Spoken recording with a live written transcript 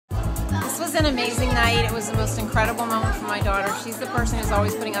This was an amazing night. It was the most incredible moment for my daughter. She's the person who's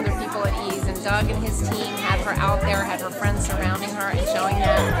always putting other people at ease, and Doug and his team had her out there, had her friends surrounding her and showing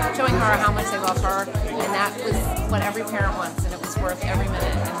her how much they love her, and that was what every parent wants, and it was worth every minute,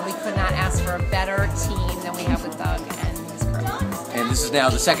 and we could not ask for a better team than we have with Doug and his crew. And this is now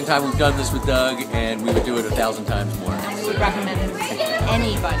the second time we've done this with Doug, and we would do it 1,000 times more. And we would recommend it to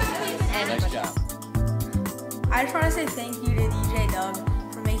anybody. Nice job. I just want to say thank you to DJ Doug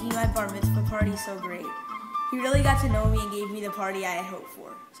for making my bar mitzvah party so great. He really got to know me and gave me the party I had hoped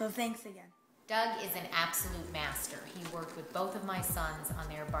for. So thanks again. Doug is an absolute master. He worked with both of my sons on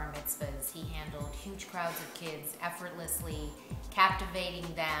their bar mitzvahs. He handled huge crowds of kids effortlessly, captivating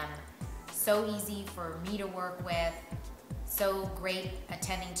them. So easy for me to work with. So great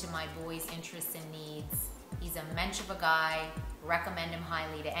attending to my boys' interests and needs. He's a mensch of a guy. Recommend him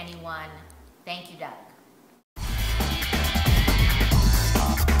highly to anyone. Thank you, Doug.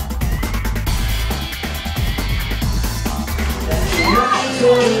 Tonight's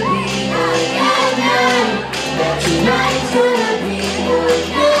gonna be a good night. Tonight's gonna be a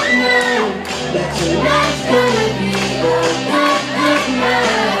good night. Tonight's gonna be a good night.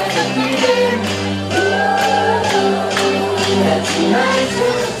 Tonight's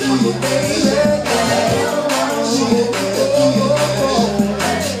gonna be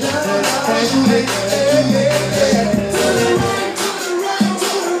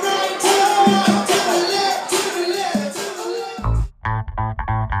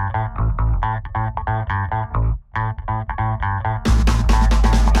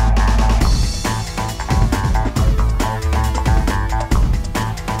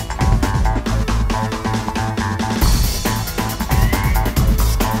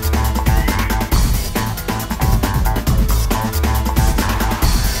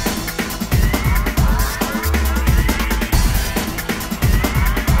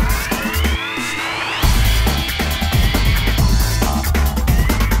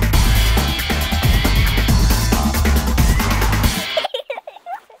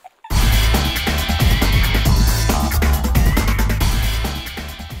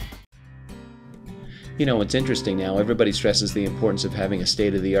You know, what's interesting now, everybody stresses the importance of having a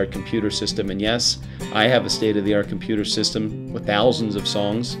state-of-the-art computer system, and yes, I have a state-of-the-art computer system with thousands of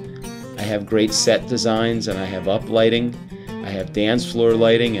songs. I have great set designs, and I have up lighting, I have dance floor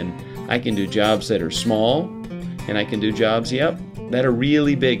lighting, and I can do jobs that are small, and I can do jobs, yep, that are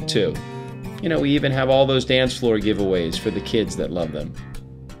really big too. You know, we even have all those dance floor giveaways for the kids that love them.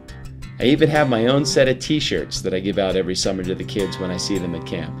 I even have my own set of t-shirts that I give out every summer to the kids when I see them at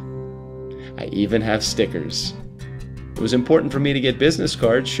camp. I even have stickers. It was important for me to get business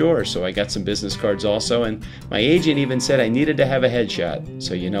cards, sure, so I got some business cards also, and my agent even said I needed to have a headshot.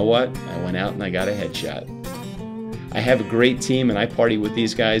 So you know what? I went out and I got a headshot. I have a great team, and I party with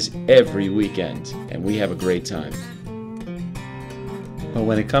these guys every weekend, and we have a great time. But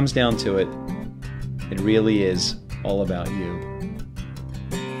when it comes down to it, it really is all about you.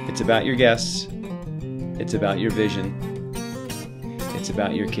 It's about your guests. It's about your vision. It's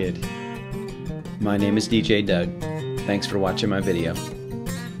about your kid. My name is DJ Doug. Thanks for watching my video.